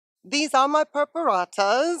These are my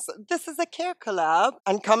purpuratas. This is a CareCollab,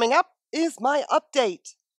 and coming up is my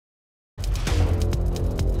update.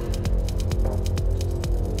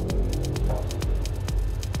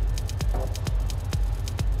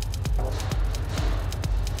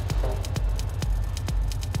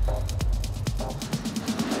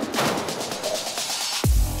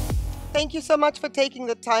 Thank you so much for taking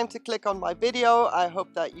the time to click on my video. I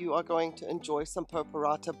hope that you are going to enjoy some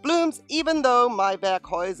purpurata blooms, even though my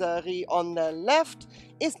Werkhäuseri on the left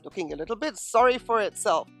is looking a little bit sorry for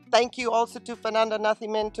itself. Thank you also to Fernanda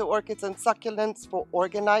Nacimiento Orchids and Succulents for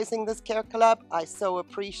organizing this CareCollab. I so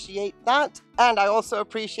appreciate that. And I also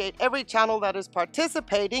appreciate every channel that is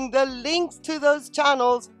participating. The links to those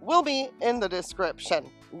channels will be in the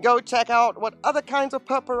description. Go check out what other kinds of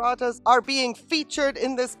purpuratas are being featured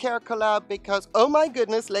in this CareCollab because, oh my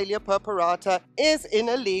goodness, Cattleya purpurata is in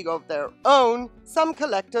a league of their own. Some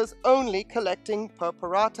collectors only collecting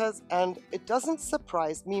purpuratas, and it doesn't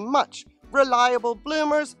surprise me much. Reliable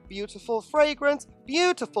bloomers, beautiful fragrance,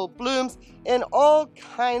 beautiful blooms in all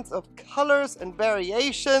kinds of colors and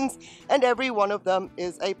variations, and every one of them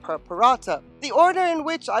is a purpurata. The order in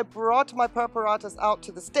which I brought my purpuratas out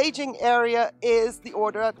to the staging area is the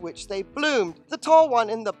order at which they bloomed. The tall one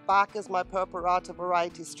in the back is my purpurata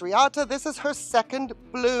variety Striata. This is her second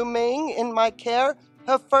blooming in my care.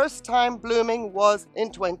 Her first time blooming was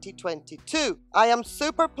in 2022. I am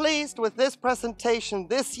super pleased with this presentation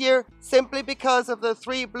this year simply because of the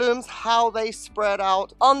three blooms, how they spread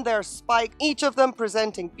out on their spike, each of them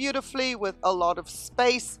presenting beautifully with a lot of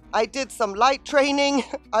space. I did some light training.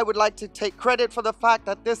 I would like to take credit for the fact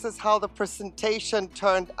that this is how the presentation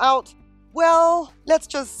turned out. Well, let's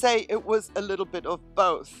just say it was a little bit of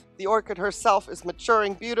both. The orchid herself is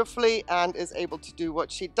maturing beautifully and is able to do what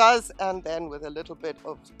she does, and then with a little bit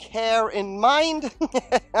of care in mind,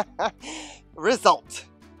 result.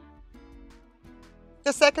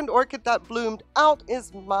 The second orchid that bloomed out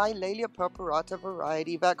is my Cattleya purpurata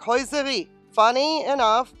variety Werkhäuseri. Funny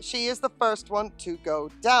enough, she is the first one to go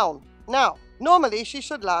down. Now, normally she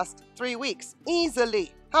should last 3 weeks,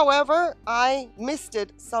 easily. However, I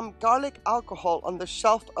misted some garlic alcohol on the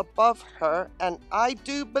shelf above her, and I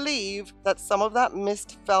do believe that some of that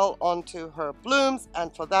mist fell onto her blooms,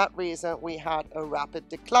 and for that reason we had a rapid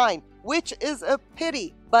decline, which is a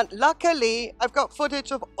pity. But luckily, I've got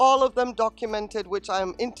footage of all of them documented, which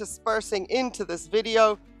I'm interspersing into this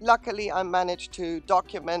video. Luckily, I managed to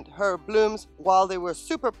document her blooms while they were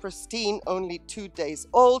super pristine, only 2 days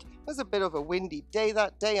old. It was a bit of a windy day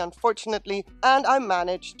that day, unfortunately, and I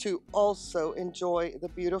managed to also enjoy the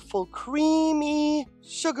beautiful, creamy,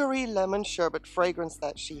 sugary lemon sherbet fragrance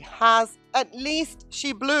that she has. At least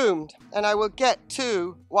she bloomed, and I will get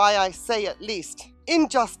to why I say at least in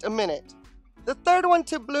just a minute. The third one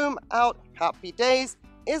to bloom out, happy days,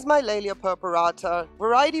 is my Cattleya purpurata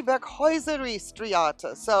variety Werkhäuseri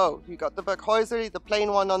Striata. So you got the Werkhäuseri, the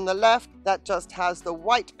plain one on the left, that just has the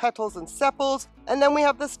white petals and sepals, and then we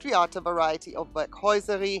have the Striata variety of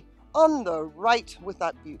Werkhäuseri on the right with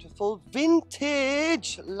that beautiful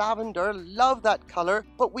vintage lavender. Love that color,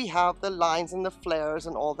 but we have the lines and the flares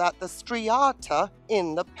and all that, the striata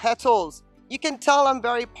in the petals. You can tell I'm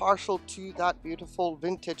very partial to that beautiful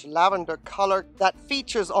vintage lavender color that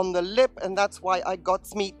features on the lip, and that's why I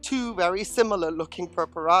got me two very similar looking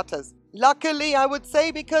purpuratas. Luckily, I would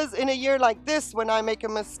say, because in a year like this, when I make a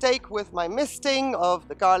mistake with my misting of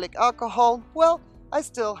the garlic alcohol, well, I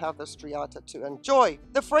still have the striata to enjoy.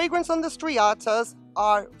 The fragrance on the striatas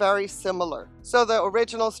are very similar. So the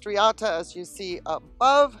original striata, as you see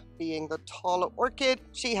above, being the taller orchid,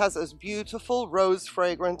 she has this beautiful rose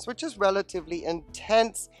fragrance, which is relatively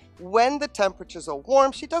intense. When the temperatures are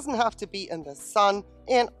warm, she doesn't have to be in the sun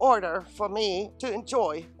in order for me to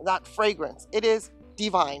enjoy that fragrance. It is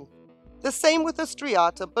divine. The same with the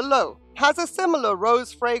striata below. Has a similar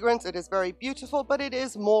rose fragrance. It is very beautiful, but it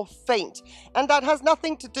is more faint. And that has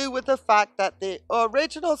nothing to do with the fact that the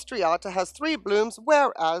original striata has 3 blooms,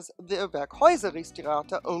 whereas the Werkhäuseri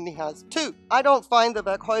Striata only has 2. I don't find the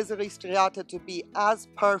Werkhäuseri Striata to be as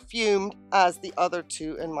perfumed as the other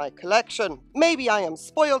 2 in my collection. Maybe I am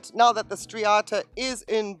spoiled now that the striata is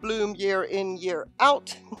in bloom year in, year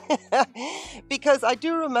out. Because I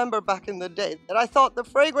do remember back in the day that I thought the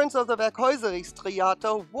fragrance of the Werkhäuseri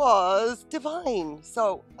Striata was divine,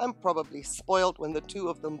 so I'm probably spoiled when the 2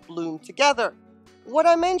 of them bloom together. What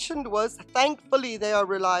I mentioned was, thankfully they are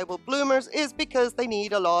reliable bloomers, is because they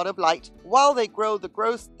need a lot of light while they grow the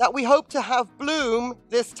growth that we hope to have bloom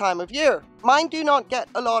this time of year. Mine do not get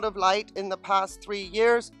a lot of light in the past 3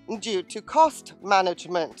 years due to cost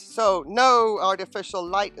management. So no artificial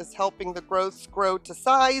light is helping the growths grow to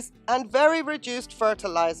size, and very reduced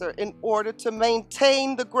fertilizer in order to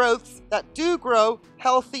maintain the growths that do grow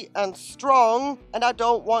healthy and strong. And I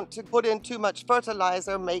don't want to put in too much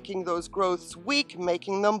fertilizer, making those growths weak,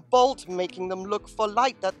 making them bolt, making them look for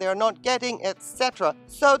light that they're not getting, etc.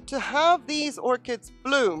 So to have these orchids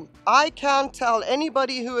bloom, I can tell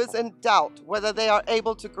anybody who is in doubt whether they are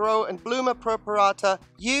able to grow and bloom a purpurata,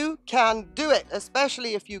 you can do it,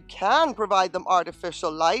 especially if you can provide them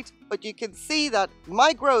artificial light. But you can see that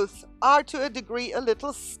my growths are to a degree a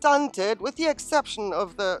little stunted, with the exception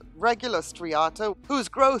of the regular striata, whose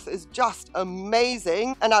growth is just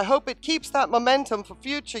amazing, and I hope it keeps that momentum for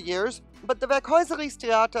future years. But the Werkhäuseri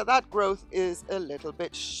Striata, that growth is a little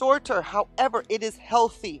bit shorter. However, it is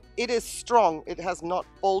healthy, it is strong, it has not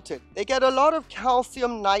bolted. They get a lot of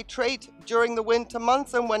calcium nitrate during the winter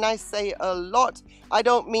months, and when I say a lot, I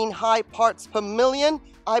don't mean high parts per million.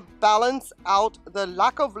 I balance out the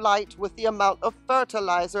lack of light with the amount of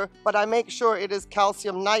fertilizer, but I make sure it is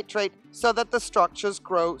calcium nitrate so that the structures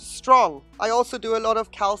grow strong. I also do a lot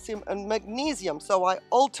of calcium and magnesium, so I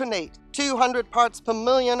alternate 200 parts per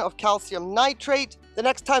million of calcium nitrate. The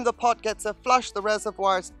next time the pot gets a flush, the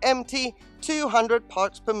reservoir is empty, 200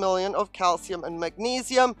 parts per million of calcium and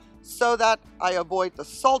magnesium, so that I avoid the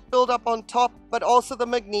salt buildup on top, but also the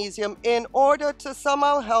magnesium, in order to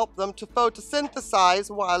somehow help them to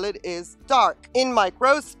photosynthesize while it is dark in my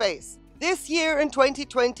grow space. This year in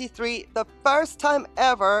 2023, the first time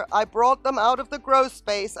ever, I brought them out of the grow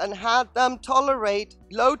space and had them tolerate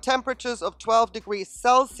low temperatures of 12 degrees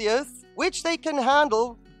Celsius, which they can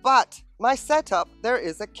handle, but my setup, there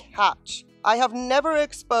is a catch. I have never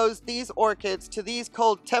exposed these orchids to these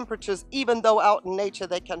cold temperatures, even though out in nature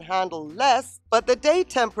they can handle less. But the day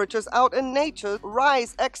temperatures out in nature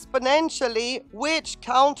rise exponentially, which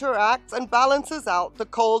counteracts and balances out the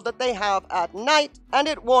cold that they have at night, and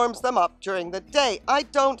it warms them up during the day. I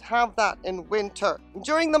don't have that in winter.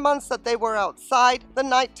 During the months that they were outside, the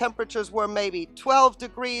night temperatures were maybe 12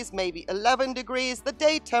 degrees, maybe 11 degrees. The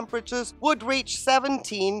day temperatures would reach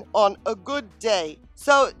 17 on a good day.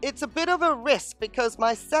 So it's a bit of a risk because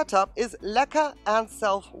my setup is lecker and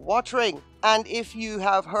self-watering. And if you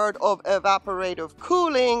have heard of evaporative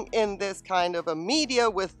cooling in this kind of a media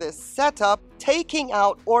with this setup, taking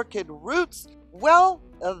out orchid roots, well,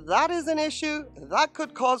 that is an issue that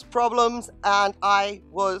could cause problems, and I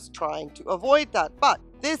was trying to avoid that. But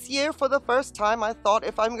this year, for the first time, I thought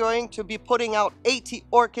if I'm going to be putting out 80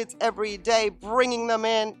 orchids every day, bringing them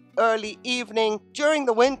in early evening during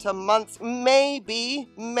the winter months, maybe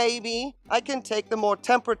I can take the more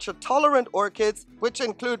temperature tolerant orchids, which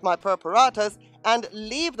include my purpuratas, and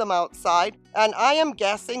leave them outside. And I am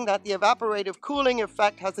guessing that the evaporative cooling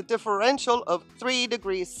effect has a differential of 3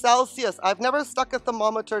 degrees Celsius. I've never stuck a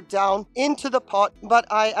thermometer down into the pot, but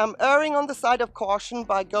I am erring on the side of caution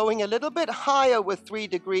by going a little bit higher with 3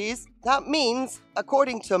 degrees. That means,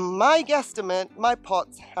 according to my guesstimate, my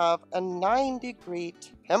pots have a 9-degree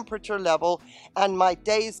temperature level and my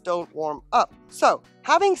days don't warm up. So,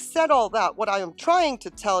 having said all that, what I am trying to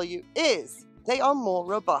tell you is they are more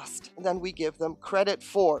robust than we give them credit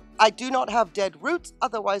for. I do not have dead roots,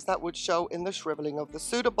 otherwise that would show in the shriveling of the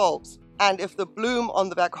pseudobulbs. And if the bloom on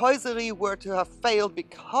the Werkhäuseri were to have failed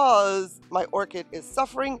because my orchid is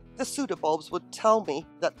suffering, the pseudobulbs would tell me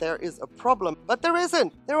that there is a problem. But there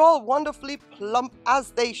isn't. They're all wonderfully plump,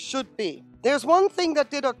 as they should be. There's one thing that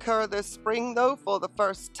did occur this spring, though, for the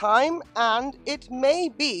first time, and it may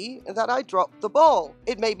be that I dropped the ball.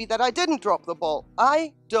 It may be that I didn't drop the ball.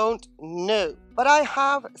 I don't know. But I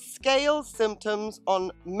have scale symptoms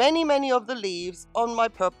on many of the leaves on my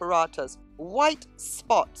purpuratas. White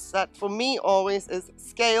spots that for me always is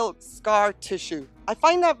scale scar tissue. I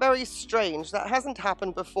find that very strange. That hasn't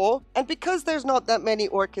happened before. And because there's not that many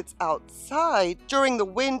orchids outside during the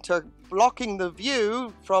winter, blocking the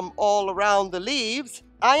view from all around the leaves,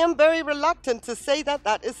 I am very reluctant to say that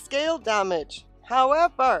that is scale damage.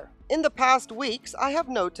 However, in the past weeks, I have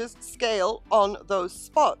noticed scale on those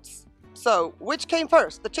spots. So, which came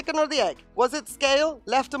first, the chicken or the egg? Was it scale,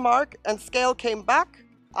 left a mark, and scale came back?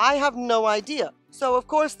 I have no idea. So of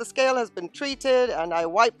course the scale has been treated and I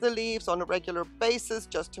wipe the leaves on a regular basis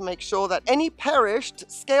just to make sure that any perished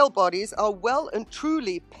scale bodies are well and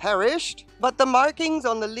truly perished. But the markings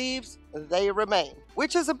on the leaves they remain,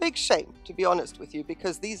 which is a big shame, to be honest with you,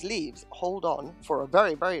 because these leaves hold on for a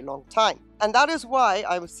very, very long time. And that is why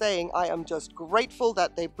I'm saying I am just grateful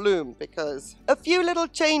that they bloom, because a few little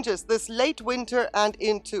changes this late winter and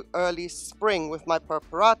into early spring with my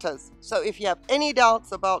purpuratas. So if you have any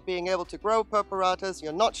doubts about being able to grow purpuratas,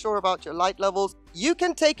 you're not sure about your light levels, you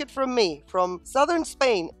can take it from me, from southern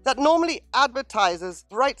Spain, that normally advertises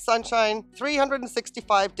bright sunshine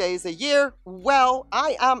 365 days a year. Well,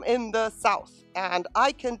 I am in the south, and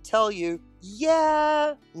I can tell you,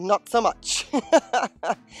 yeah, not so much.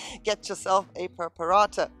 Get yourself a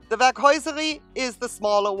purpurata. The Werkhäuseri is the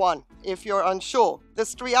smaller one, if you're unsure. The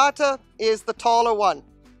Striata is the taller one.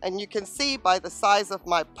 And you can see by the size of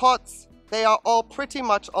my pots, they are all pretty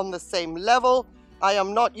much on the same level. I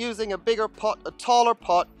am not using a bigger pot, a taller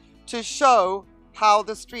pot, to show how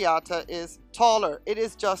the Striata is taller. It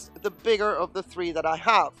is just the bigger of the three that I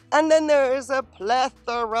have. And then there is a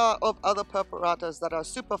plethora of other purpuratas that are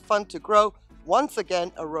super fun to grow. Once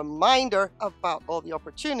again, a reminder about all the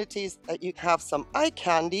opportunities that you have some eye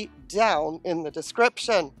candy down in the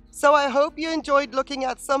description. So I hope you enjoyed looking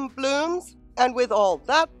at some blooms. And with all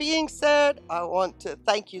that being said, I want to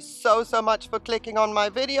thank you so much for clicking on my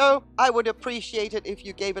video. I would appreciate it if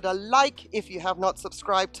you gave it a like if you have not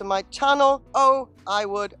subscribed to my channel. Oh, I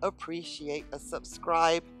would appreciate a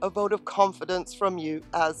subscribe, a vote of confidence from you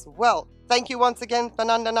as well. Thank you once again,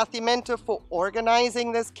 Fernanda Nascimento, for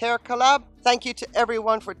organizing this CareCollab. Thank you to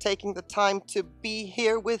everyone for taking the time to be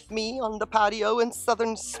here with me on the patio in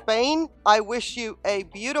southern Spain. I wish you a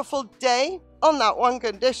beautiful day. On that one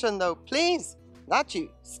condition though, please, that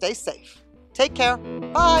you stay safe. Take care.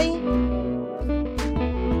 Bye.